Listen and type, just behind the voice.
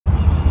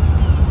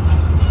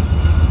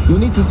You'll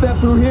need to step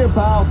through here,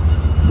 pal.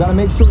 Gotta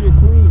make sure you're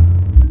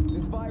clean.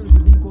 This virus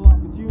is equal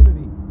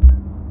opportunity.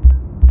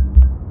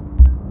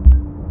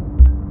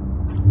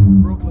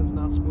 Brooklyn's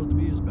not supposed to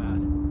be as bad.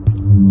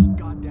 Those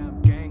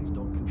goddamn gangs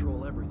don't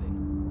control everything.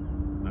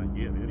 Not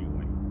yet,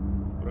 anyway.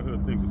 But I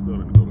heard things are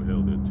starting to go to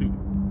hell there, too.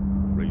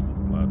 Raising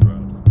supply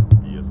drops,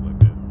 BS like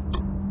that.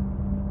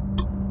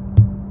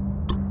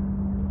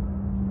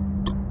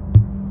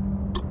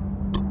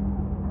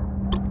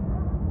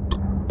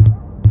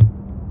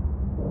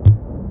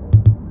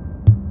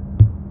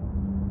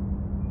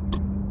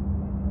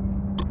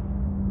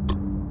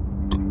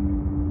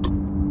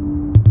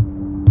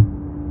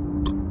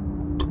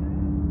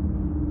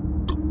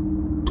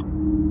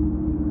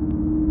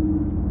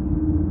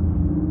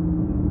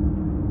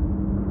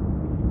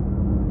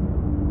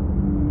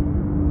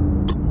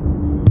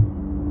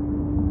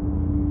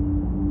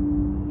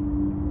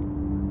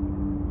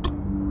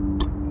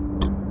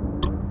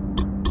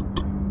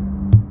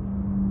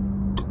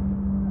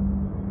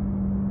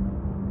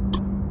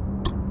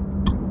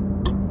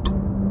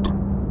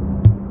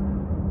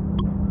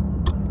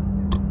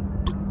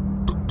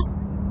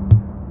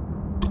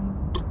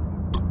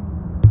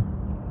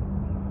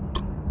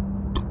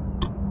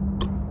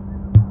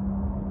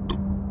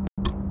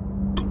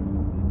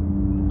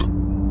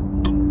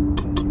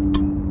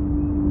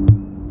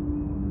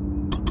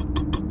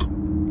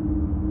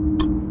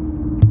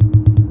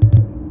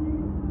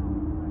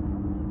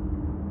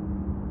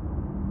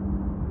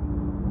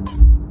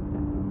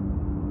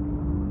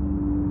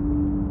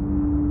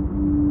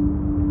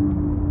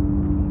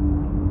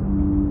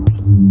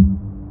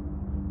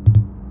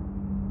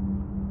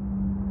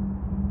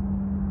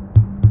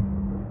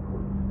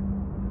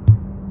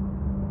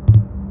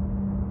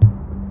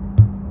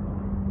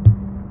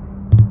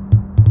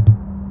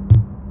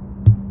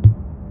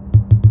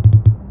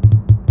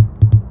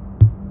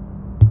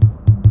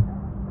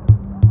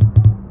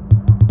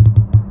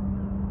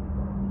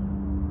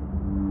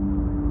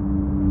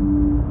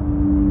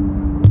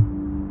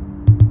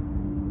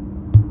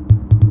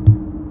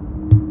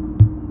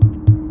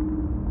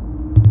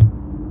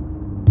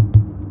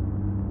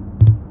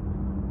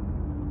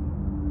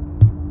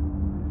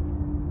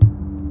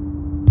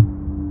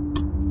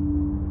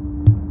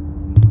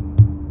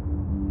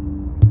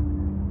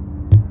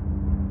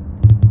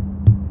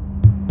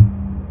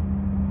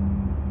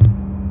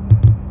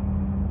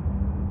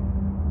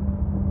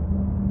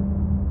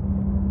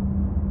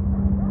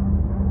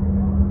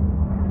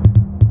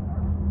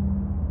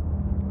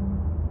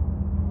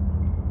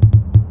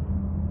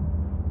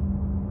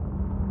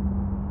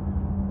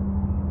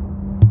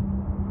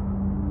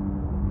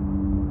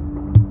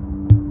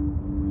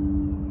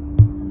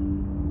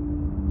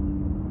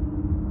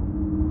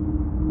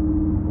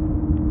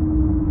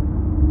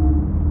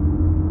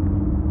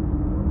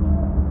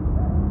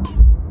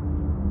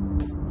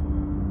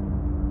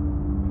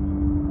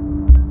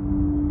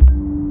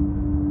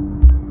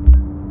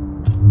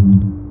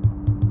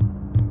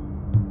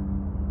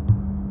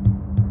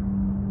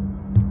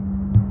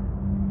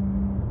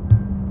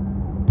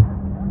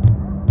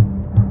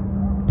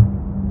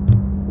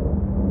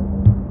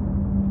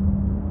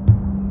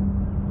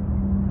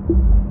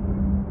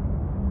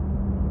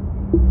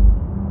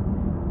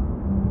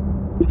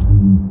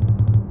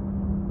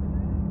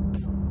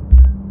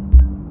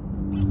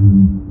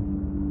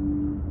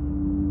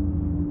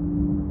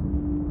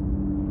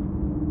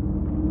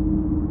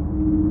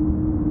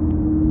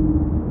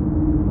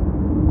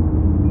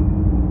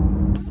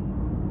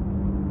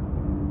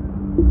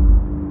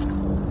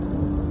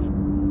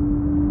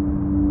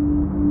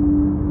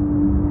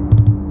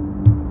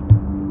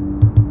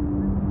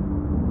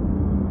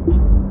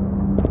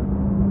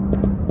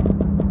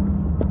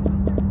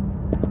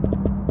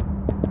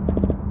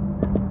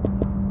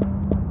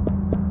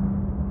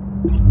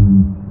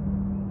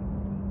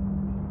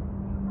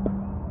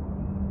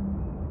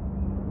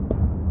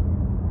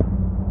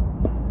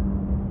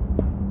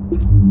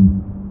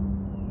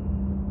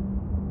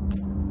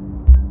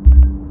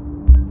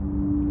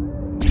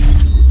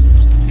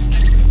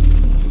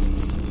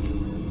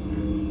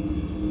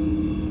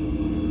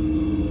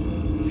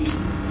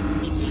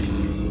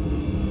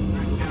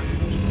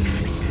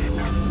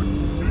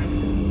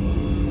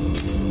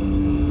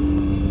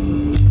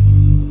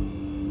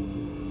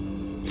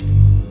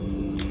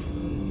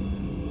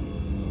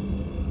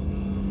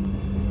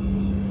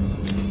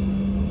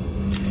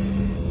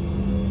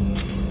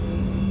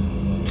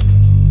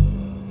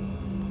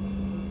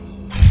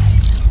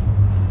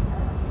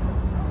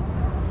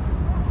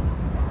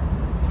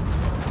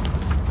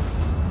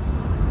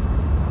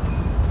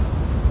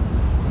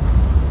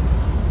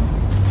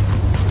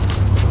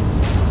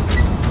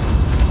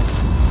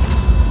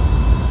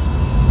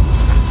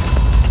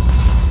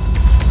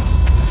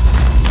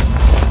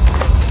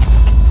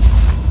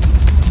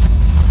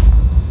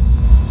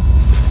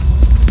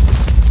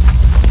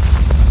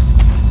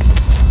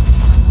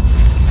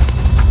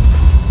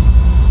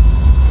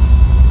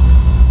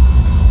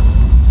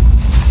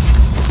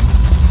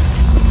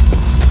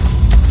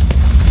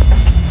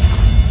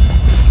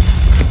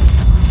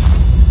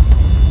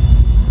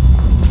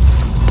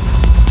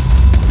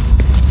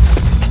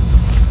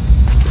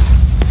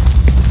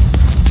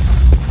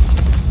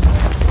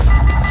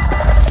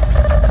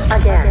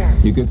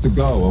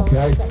 go,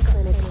 okay?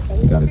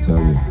 I gotta tell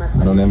you,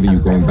 I don't envy you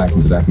going back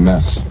into that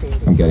mess.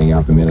 I'm getting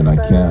out the minute I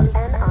can.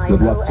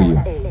 Good luck to you.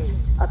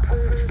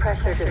 Approved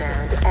pressure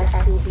demand,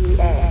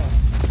 SCBA.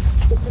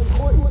 It's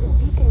important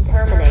to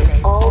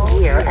decontaminate all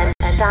gear and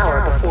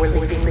shower before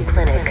leaving the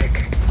clinic.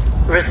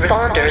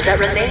 Responders at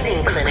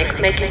remaining clinics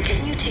may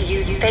continue to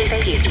use face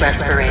piece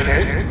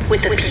respirators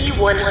with the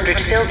P100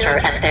 filter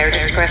at their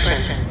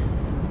discretion.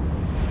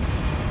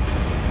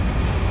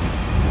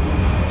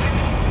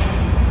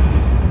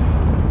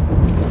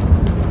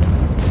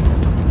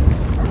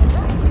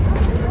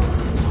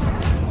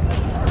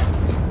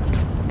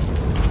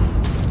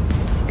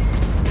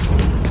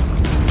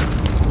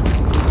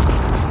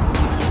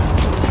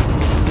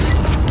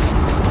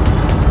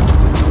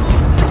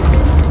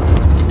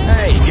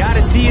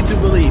 See it to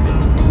believe it.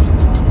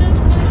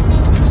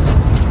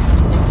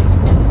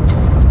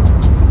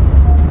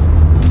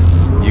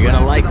 You're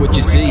gonna like what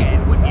you see.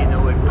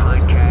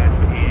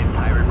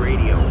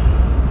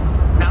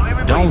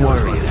 Don't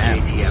worry, it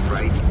happens.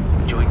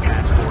 Joint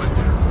task force.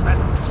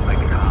 That's like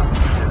the cops,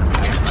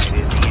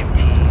 firefighters,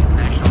 EMTs,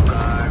 National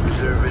Guard,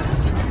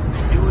 reservists,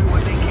 doing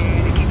what they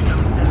can to keep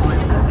some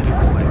semblance of civic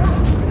order.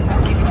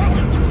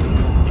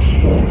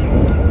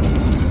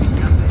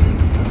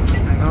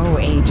 Oh,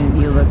 Agent,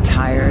 you look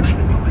tired.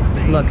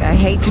 Look, I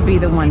hate to be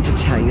the one to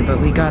tell you,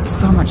 but we got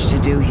so much to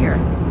do here.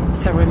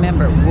 So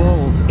remember,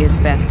 wool is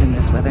best in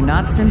this weather,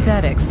 not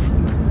synthetics.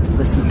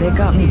 Listen, they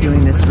got me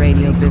doing this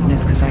radio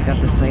business because I got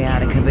the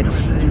sciatica, but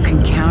you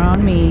can count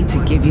on me to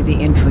give you the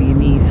info you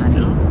need,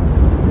 honey.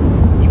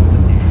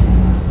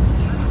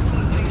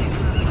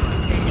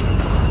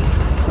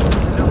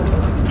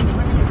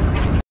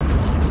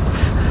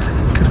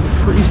 I'm gonna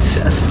freeze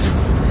to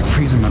death.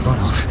 Freezing my butt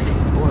off.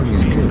 Boring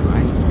is good,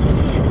 right?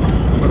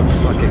 What a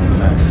fucking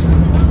mess.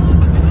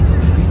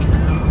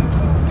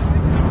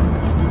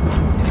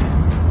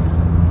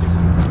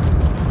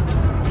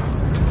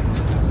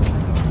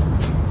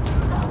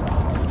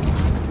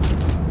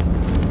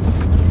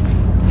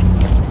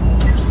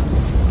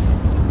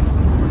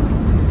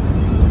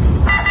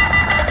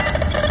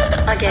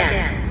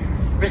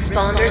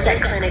 Responders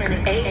at clinics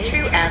A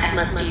through F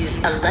must use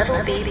a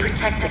level B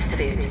protective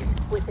suit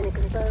with an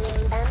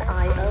exposed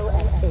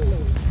NIOSA,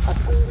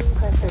 approved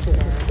pressure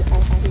demand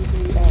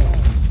SCBA.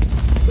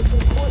 It's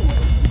important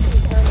to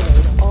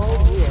decontaminate all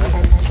gear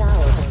and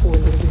shower before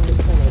leaving the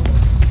clinic.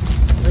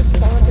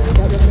 Responders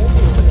at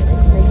remaining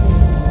clinics may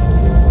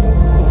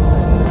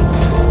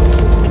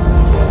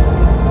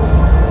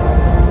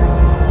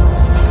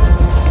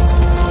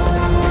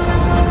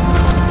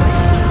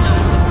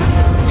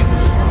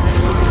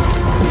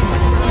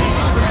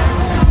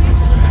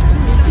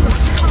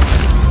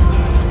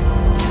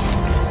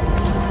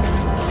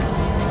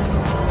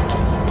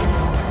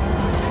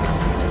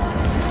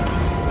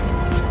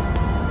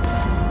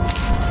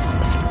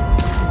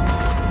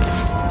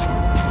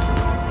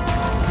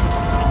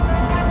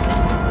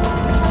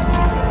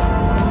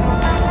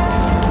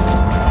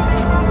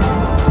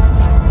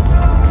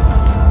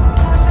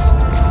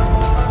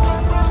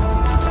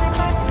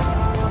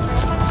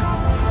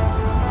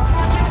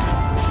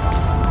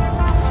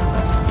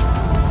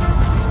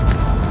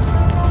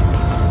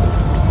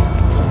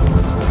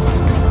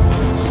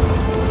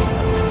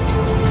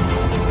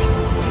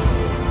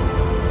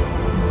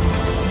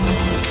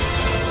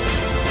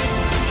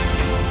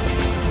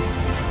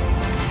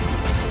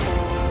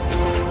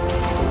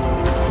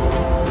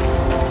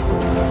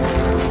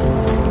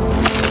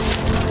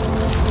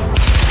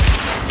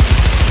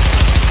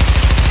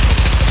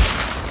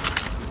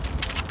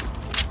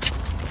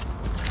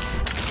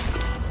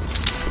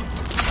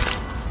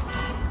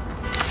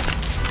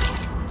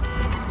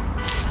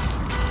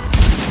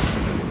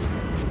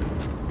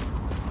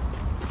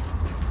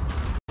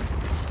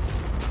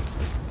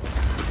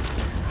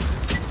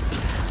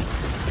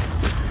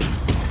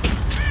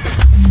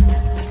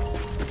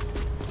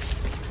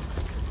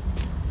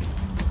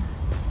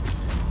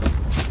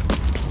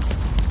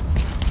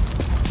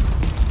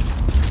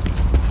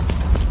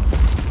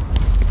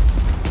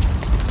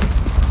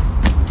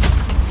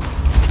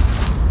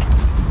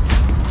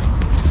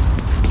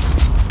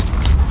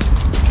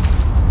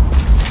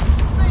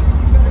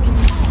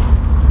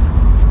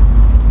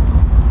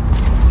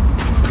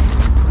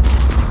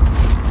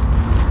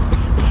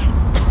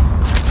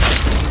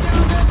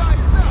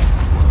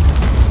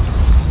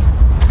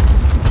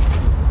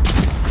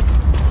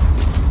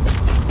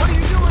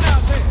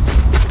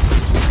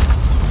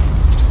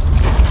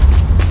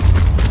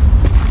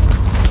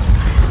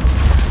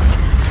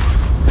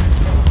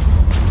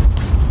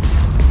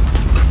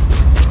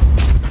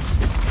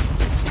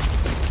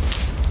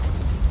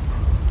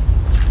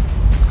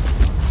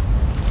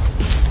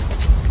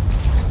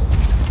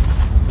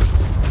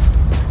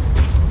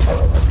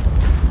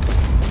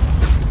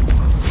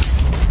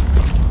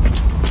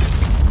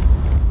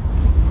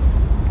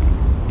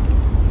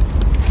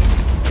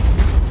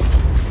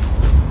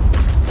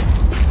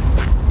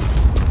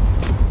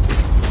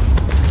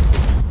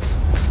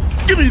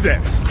me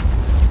that!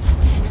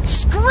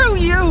 Screw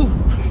you!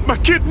 My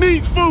kid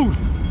needs food!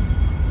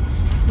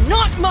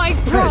 not my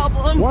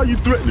problem! Why are you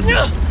threatening me?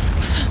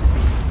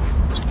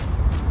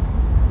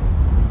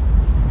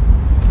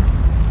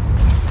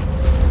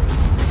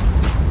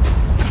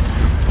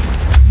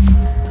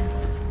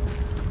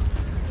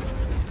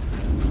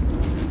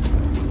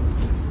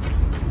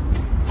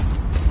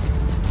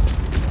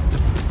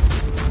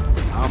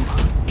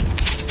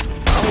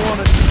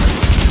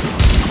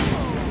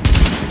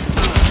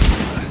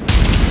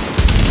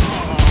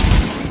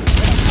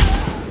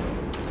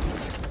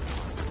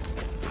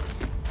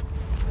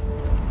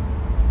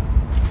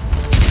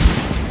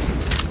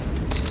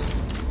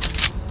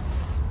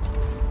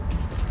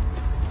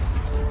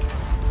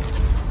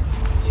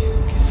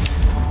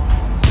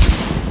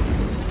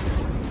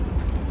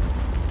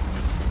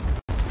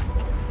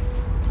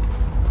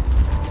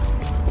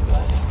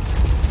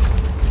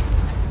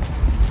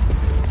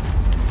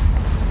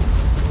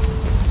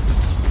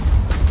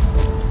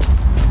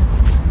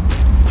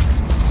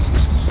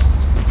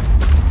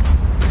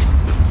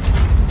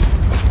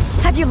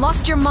 Have you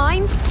lost your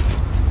mind?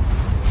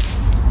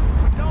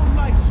 Don't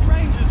like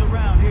strangers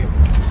around here.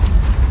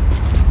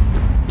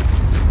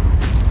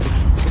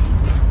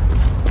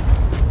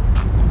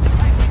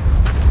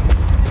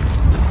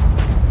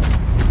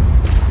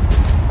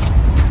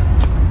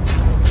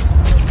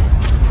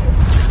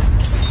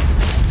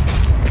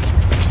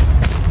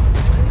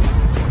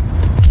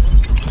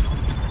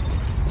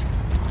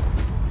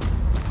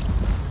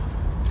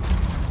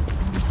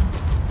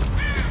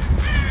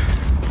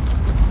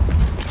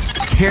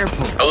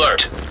 Careful.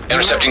 Alert.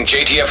 Intercepting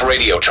JTF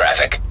radio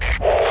traffic.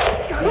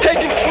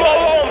 Taking small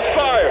arms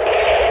fire!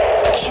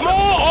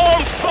 Small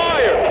arms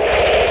fire!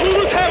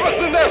 Crews have us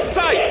in their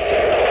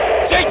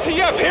sights!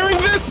 JTF hearing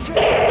this?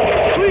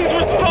 Please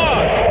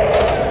respond!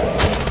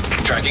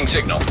 Tracking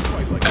signal.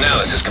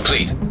 Analysis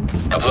complete.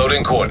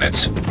 Uploading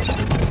coordinates.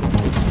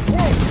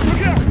 Whoa,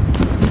 look out!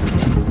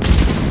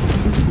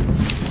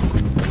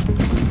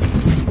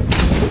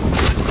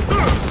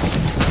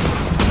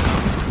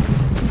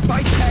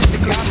 Fight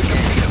tactic navigator.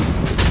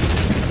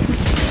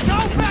 Go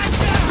back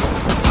down!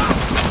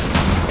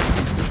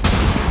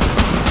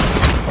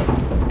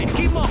 And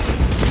keep on!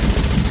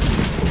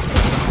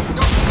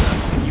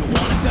 You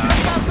wanna die?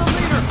 Stop the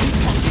leader!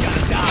 You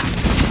gotta die!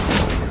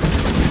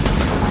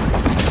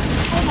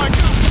 Oh my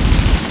god!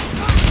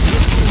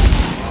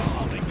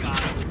 Oh, they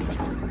got him!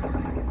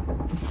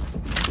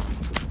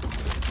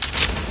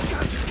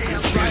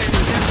 Goddamn right!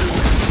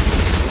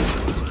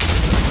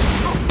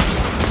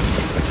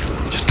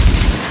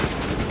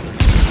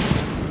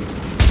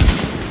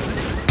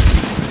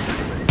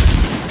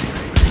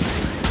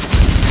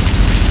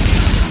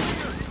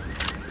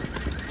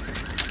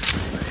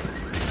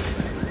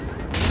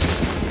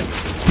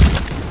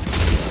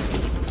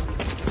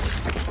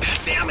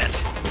 Damn it!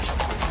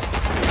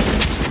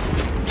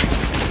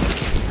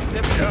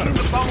 They're picking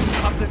the bones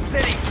of the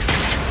city!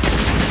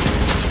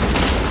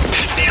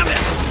 Damn it!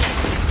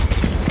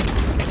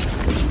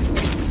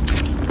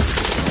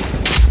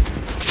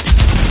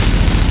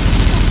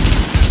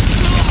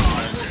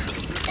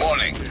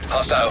 Warning.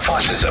 Hostile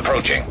forces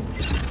approaching.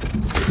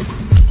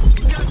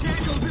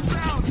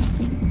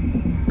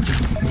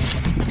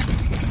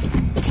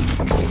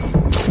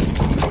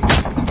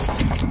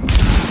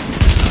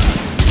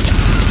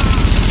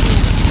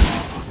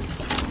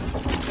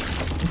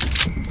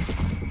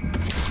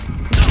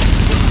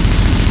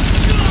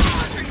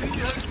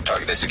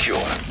 Target is secure.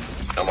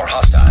 No more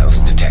hostiles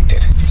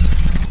detected.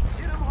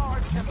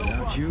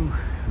 Without you,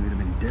 we'd have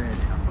been dead.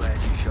 I'm glad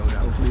you showed up.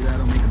 Hopefully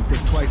that'll make them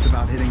think twice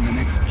about hitting the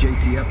next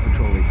JTF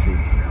patrol they see.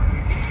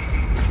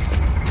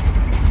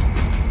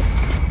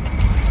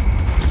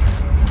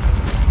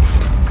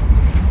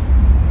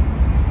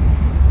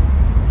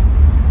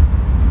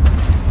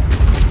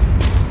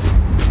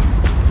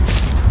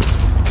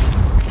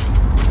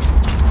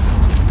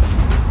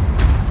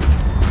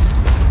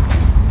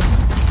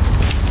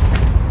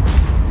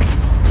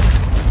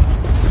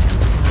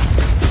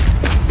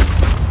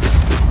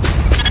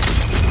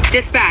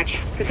 Dispatch,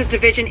 this is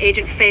Division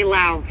Agent Fei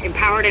Lau,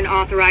 empowered and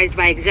authorized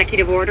by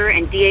Executive Order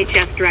and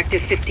DHS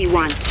Directive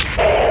 51.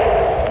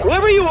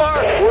 Whoever you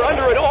are, we're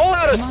under an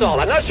all-out assault.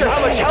 I'm not sure how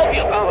much help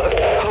you...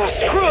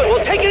 screw it.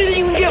 We'll take anything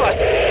you can give us.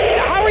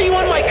 Now, how are you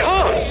on my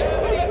comms?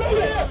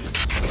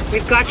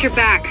 We've got your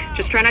back.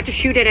 Just try not to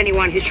shoot at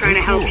anyone who's trying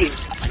to help you.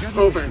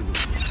 Over.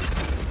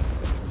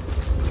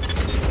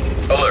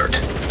 Alert.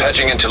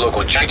 Patching into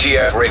local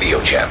JTF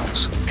radio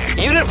channels.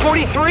 Unit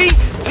 43,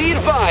 be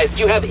advised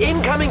you have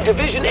incoming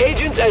division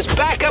agents as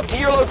backup to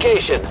your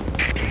location.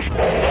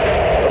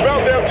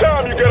 About damn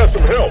time you get us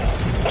some help.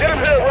 Get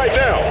him here right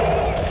now.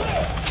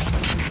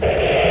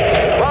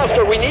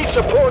 Foster, we need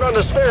support on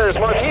the stairs.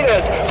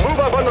 Martinez, move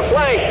up on the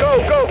flank.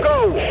 Go, go,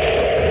 go!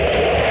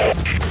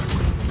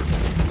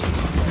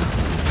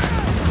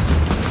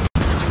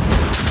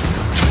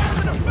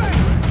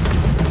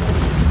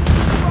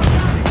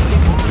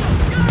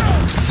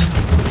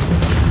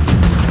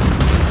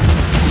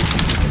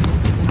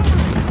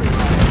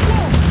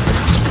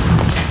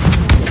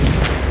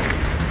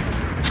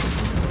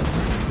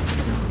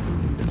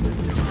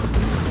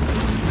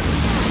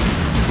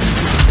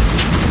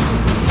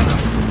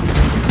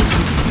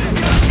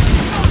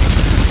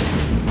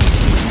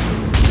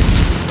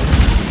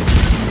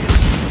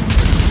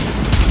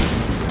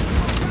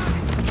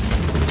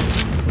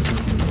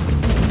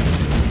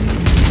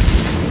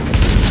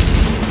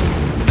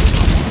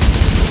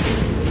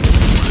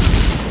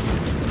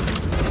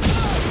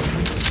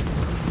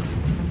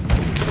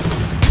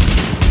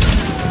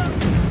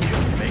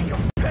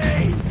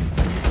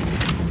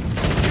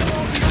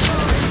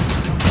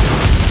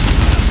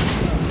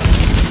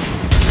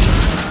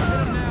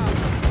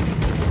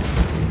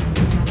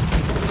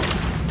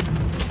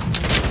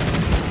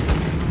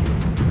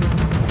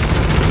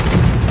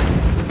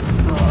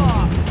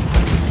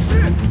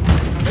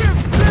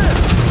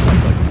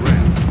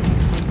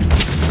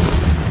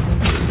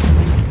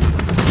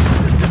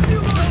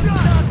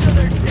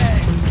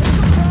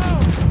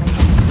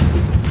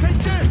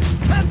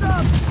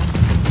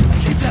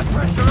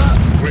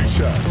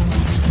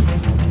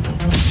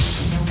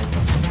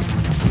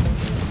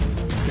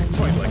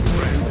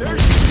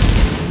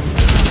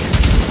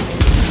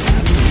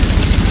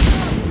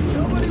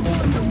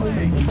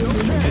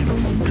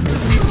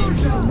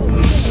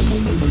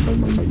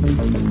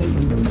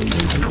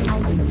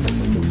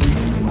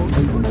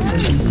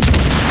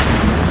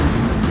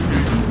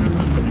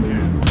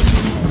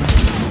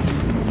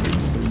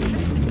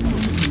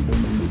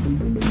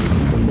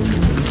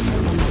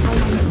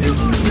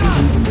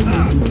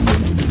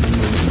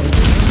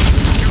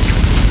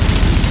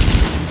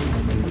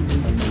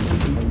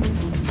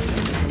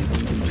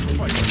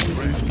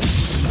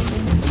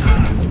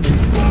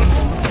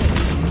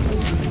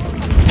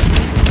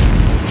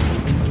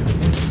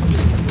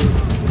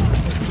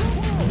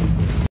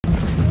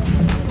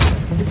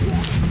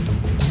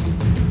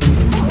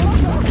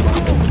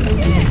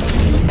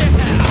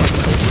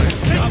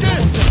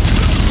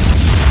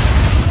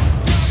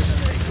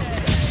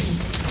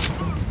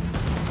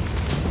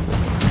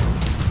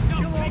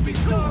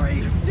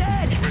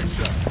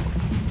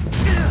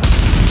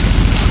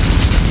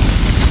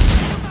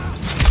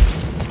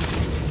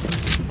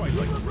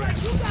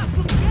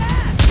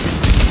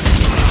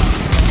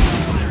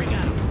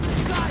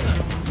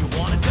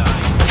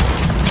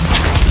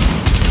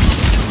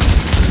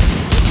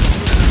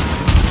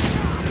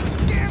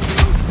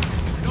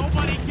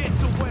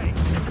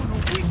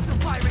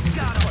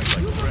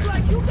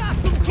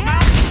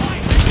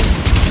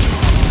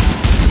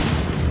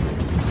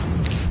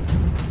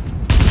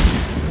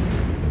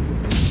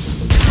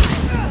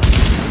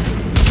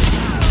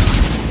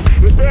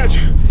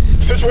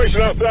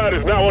 situation outside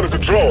is now under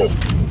control.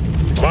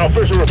 My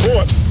official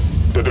report,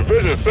 the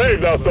division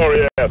saved our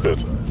sorry asses.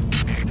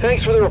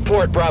 Thanks for the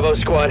report, Bravo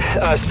Squad.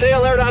 Stay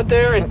alert out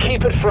there and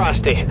keep it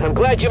frosty. I'm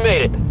glad you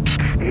made it.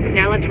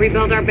 Now let's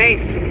rebuild our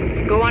base.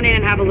 Go on in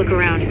and have a look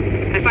around.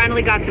 I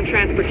finally got some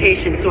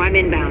transportation, so I'm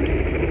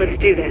inbound. Let's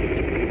do this.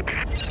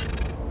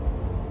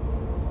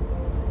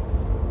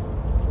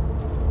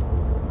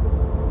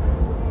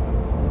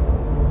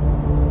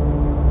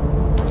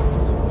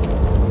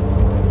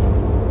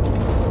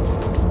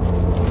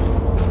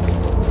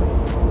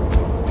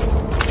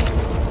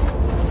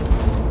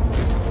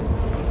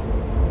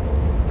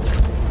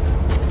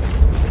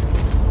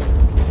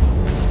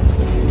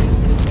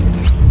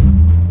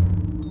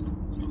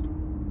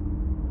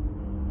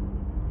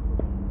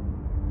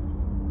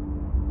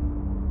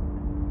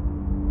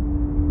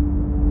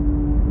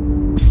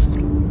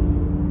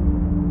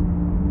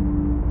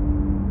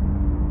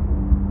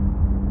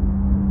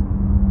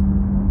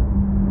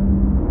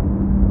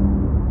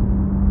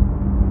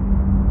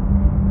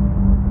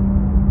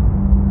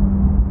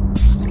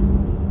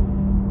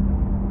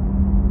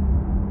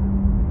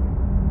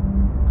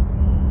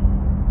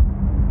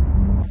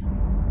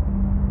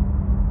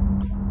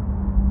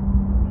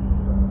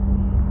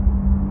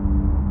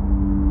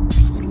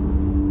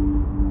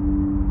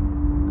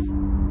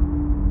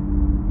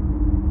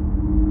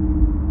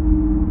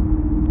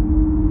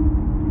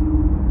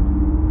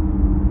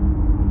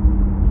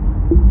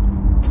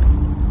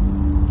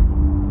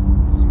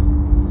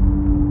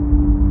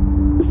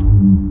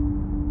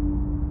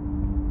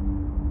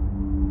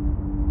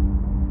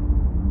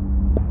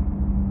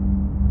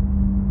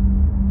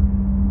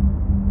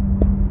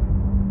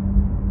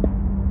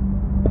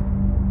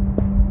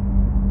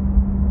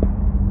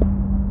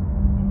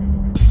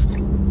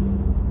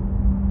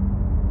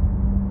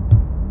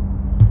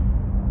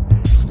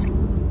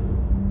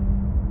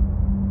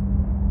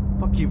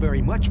 Thank you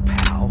very much,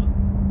 pal.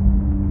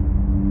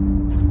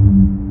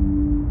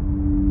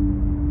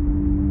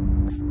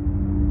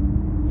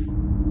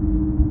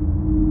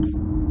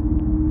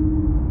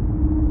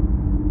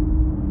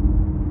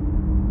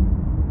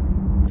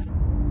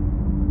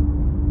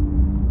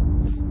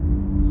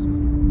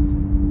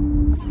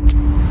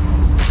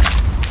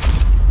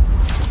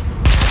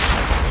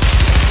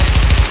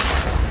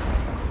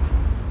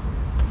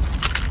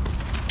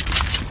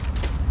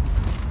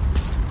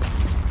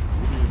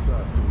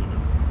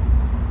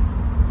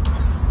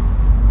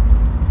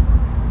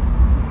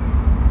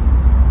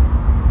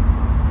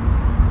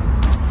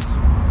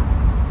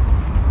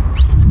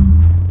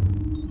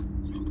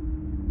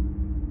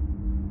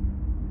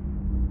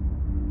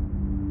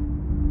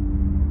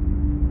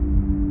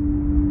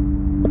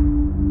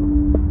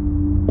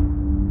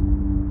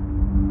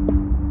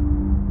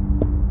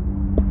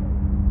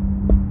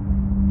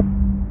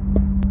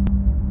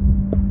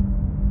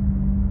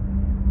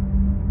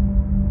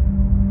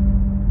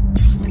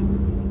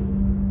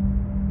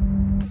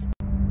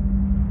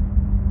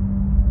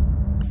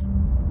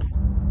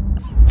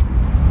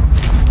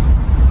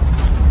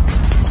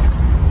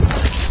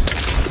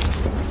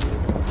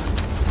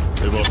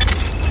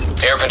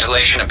 Air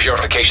ventilation and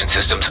purification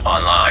systems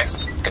online.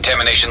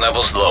 Contamination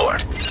levels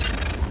lowered.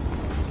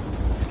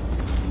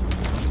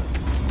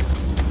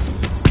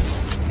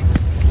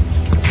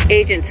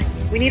 Agent,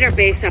 we need our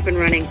base up and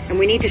running, and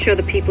we need to show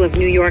the people of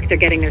New York they're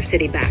getting their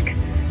city back.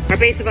 Our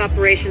base of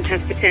operations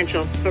has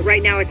potential, but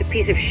right now it's a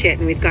piece of shit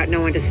and we've got no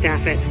one to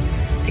staff it.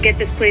 To get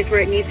this place where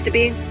it needs to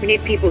be, we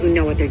need people who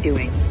know what they're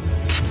doing.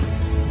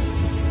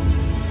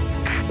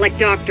 Like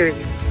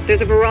doctors.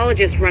 There's a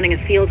virologist running a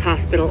field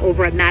hospital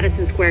over at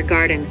Madison Square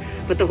Garden,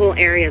 but the whole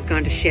area's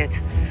gone to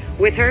shit.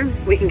 With her,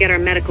 we can get our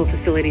medical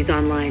facilities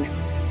online.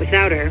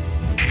 Without her...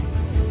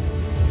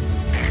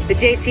 The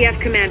JTF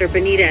commander,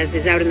 Benitez,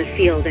 is out in the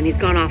field and he's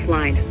gone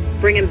offline.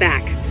 Bring him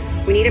back.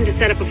 We need him to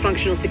set up a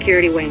functional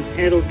security wing, and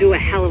it'll do a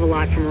hell of a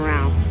lot for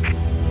morale.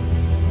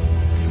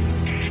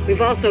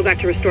 We've also got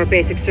to restore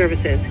basic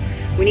services.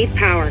 We need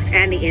power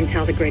and the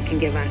intel the grid can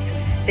give us.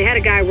 They had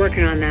a guy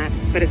working on that,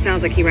 but it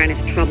sounds like he ran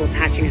into trouble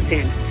patching us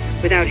in.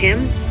 Without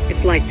him,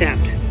 it's lights out.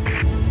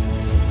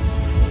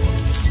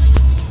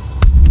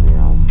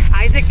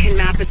 Isaac can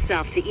map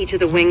itself to each of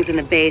the wings in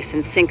the base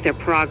and sync their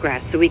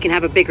progress so we can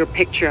have a bigger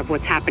picture of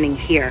what's happening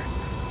here.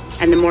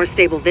 And the more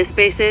stable this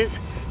base is,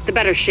 the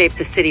better shape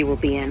the city will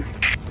be in.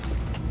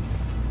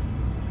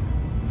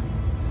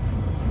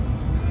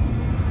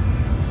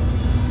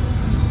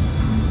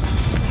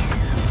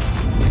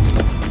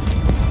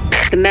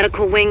 The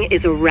medical wing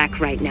is a wreck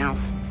right now.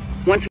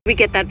 Once we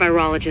get that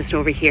virologist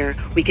over here,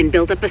 we can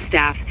build up a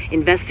staff,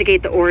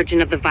 investigate the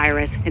origin of the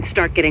virus, and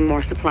start getting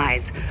more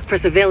supplies. For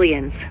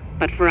civilians,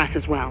 but for us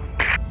as well.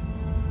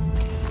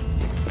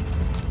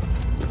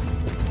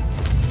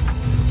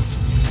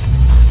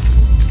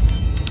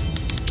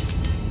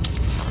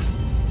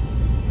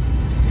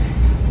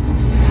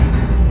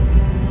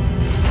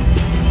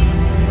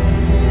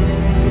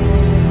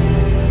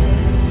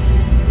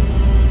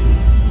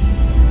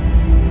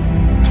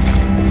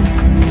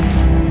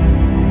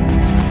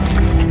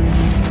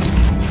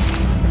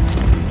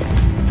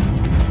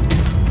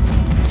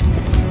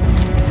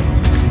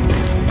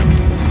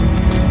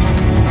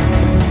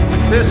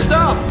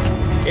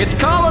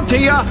 to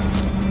ya?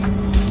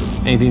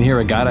 Anything here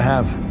I gotta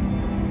have?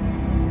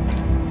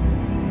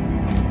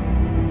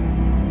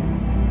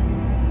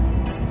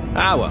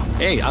 Ah, well,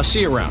 hey, I'll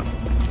see you around.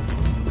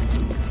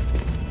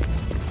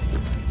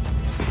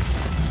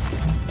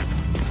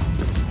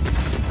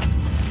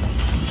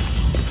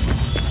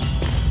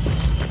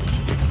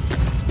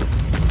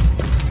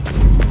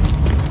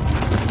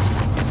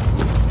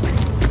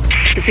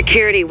 The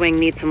security wing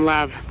needs some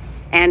love.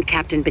 And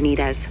Captain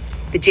Benitez.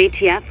 The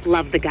JTF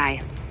love the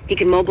guy. He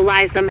can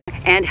mobilize them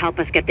and help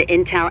us get the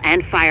intel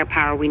and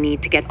firepower we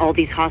need to get all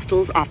these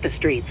hostiles off the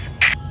streets.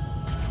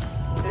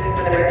 This is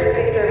an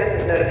emergency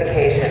services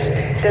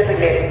notification.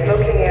 Designated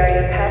smoking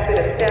areas have been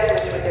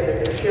established within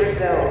the secure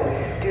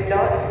zone. Do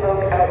not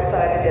smoke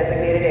outside the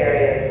designated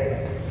areas.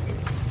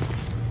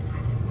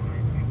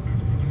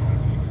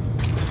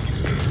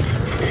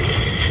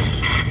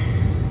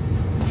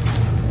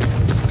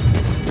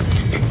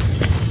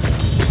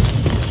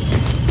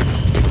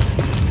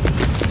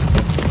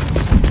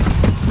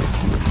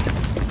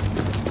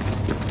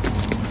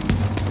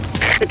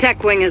 The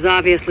tech wing has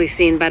obviously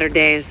seen better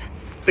days.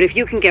 But if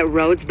you can get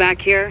Rhodes back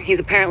here, he's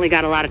apparently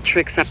got a lot of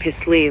tricks up his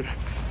sleeve.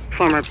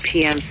 Former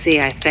PMC,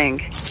 I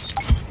think.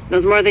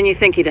 Knows more than you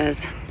think he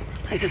does.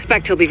 I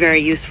suspect he'll be very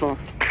useful.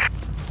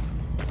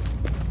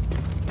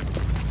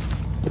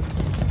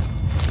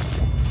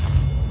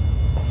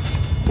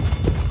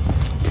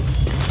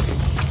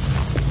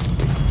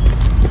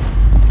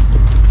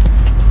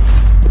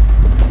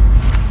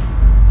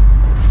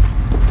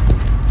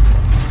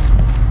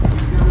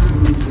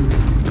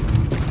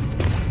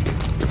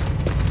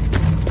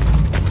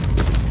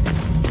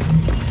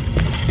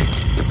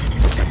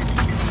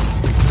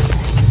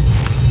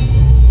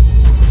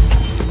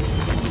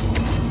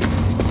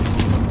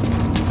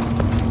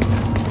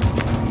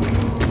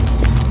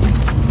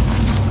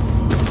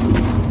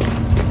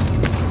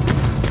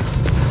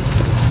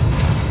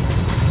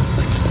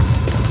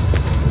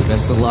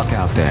 Best of luck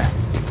out there.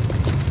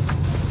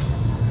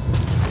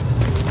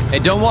 Hey,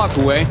 don't walk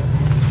away.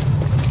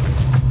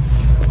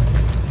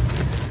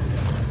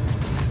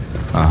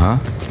 Uh-huh.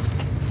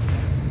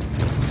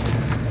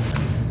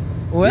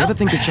 Well, you ever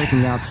think of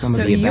checking out some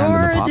so of the abandoned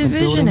you're a apartment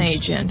division buildings?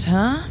 agent,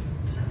 huh?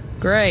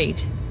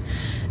 Great.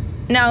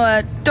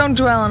 Now, don't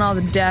dwell on all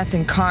the death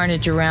and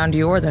carnage around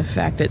you, or the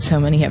fact that so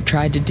many have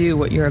tried to do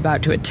what you're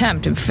about to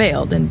attempt and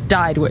failed and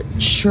died what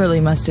surely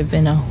must have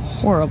been a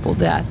horrible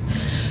death.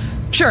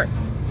 Sure,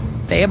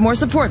 they have more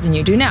support than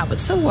you do now, but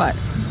so what?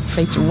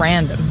 Fate's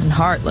random and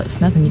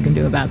heartless. Nothing you can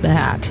do about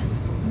that.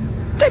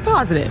 Stay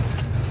positive.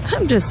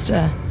 I'm just,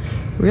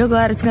 real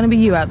glad it's gonna be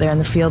you out there in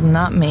the field and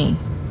not me.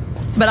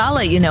 But I'll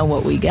let you know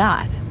what we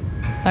got.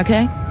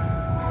 Okay?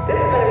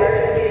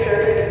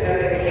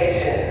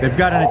 They've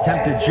got an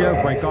attempted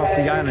jailbreak off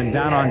the island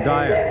down on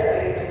Dyer.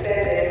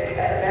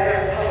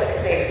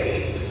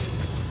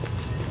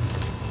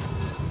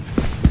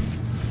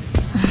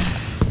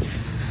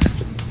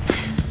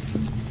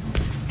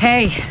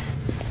 Hey,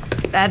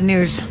 bad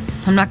news.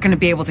 I'm not gonna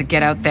be able to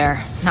get out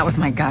there. Not with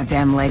my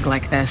goddamn leg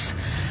like this.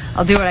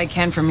 I'll do what I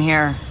can from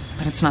here,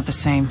 but it's not the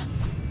same.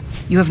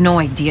 You have no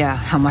idea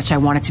how much I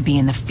wanted to be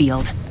in the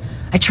field.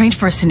 I trained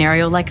for a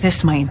scenario like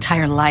this my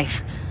entire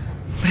life.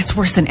 But it's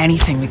worse than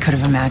anything we could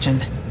have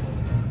imagined.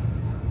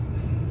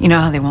 You know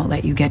how they won't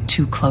let you get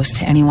too close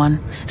to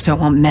anyone, so it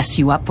won't mess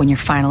you up when you're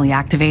finally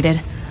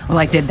activated? Well,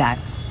 I did that,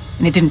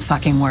 and it didn't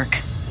fucking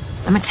work.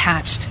 I'm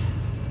attached.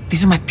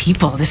 These are my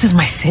people. This is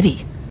my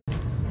city.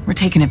 We're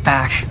taking it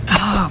back.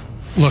 Oh.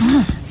 Look,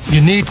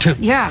 you need to...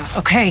 Yeah,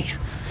 okay.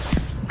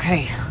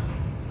 Okay.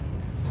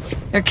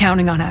 They're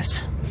counting on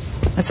us.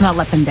 Let's not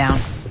let them down.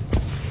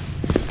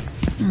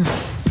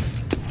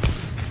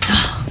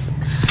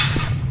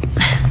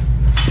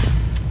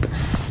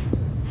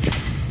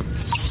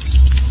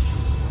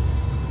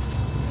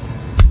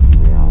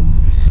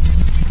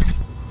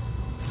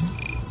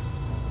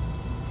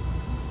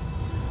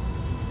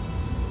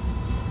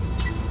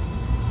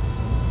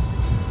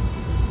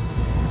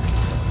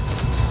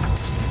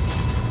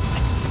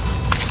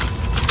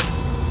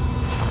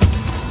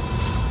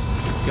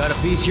 Got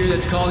a piece here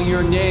that's calling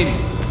your name.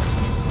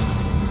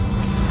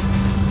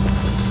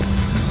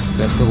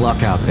 Best of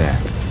luck out there.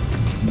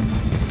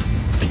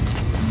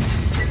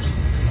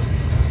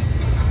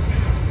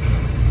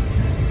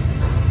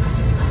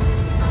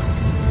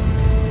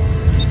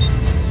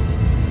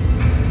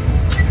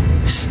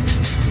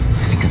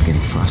 I think I'm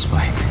getting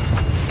frostbite.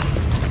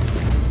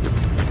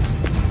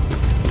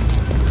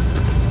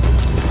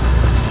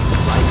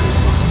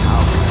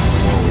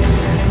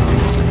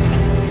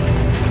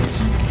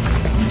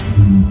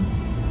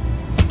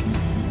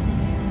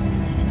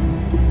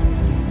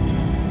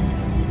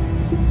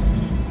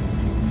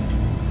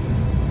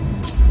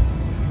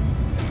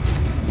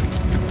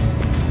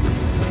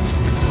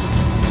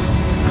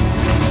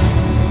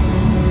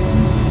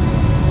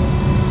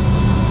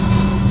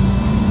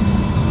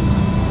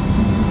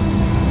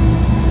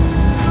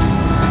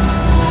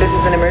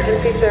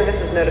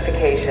 Services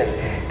notification.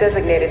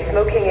 Designated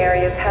smoking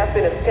areas have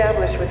been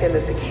established within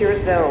the secure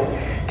zone.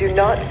 Do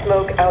not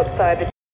smoke outside the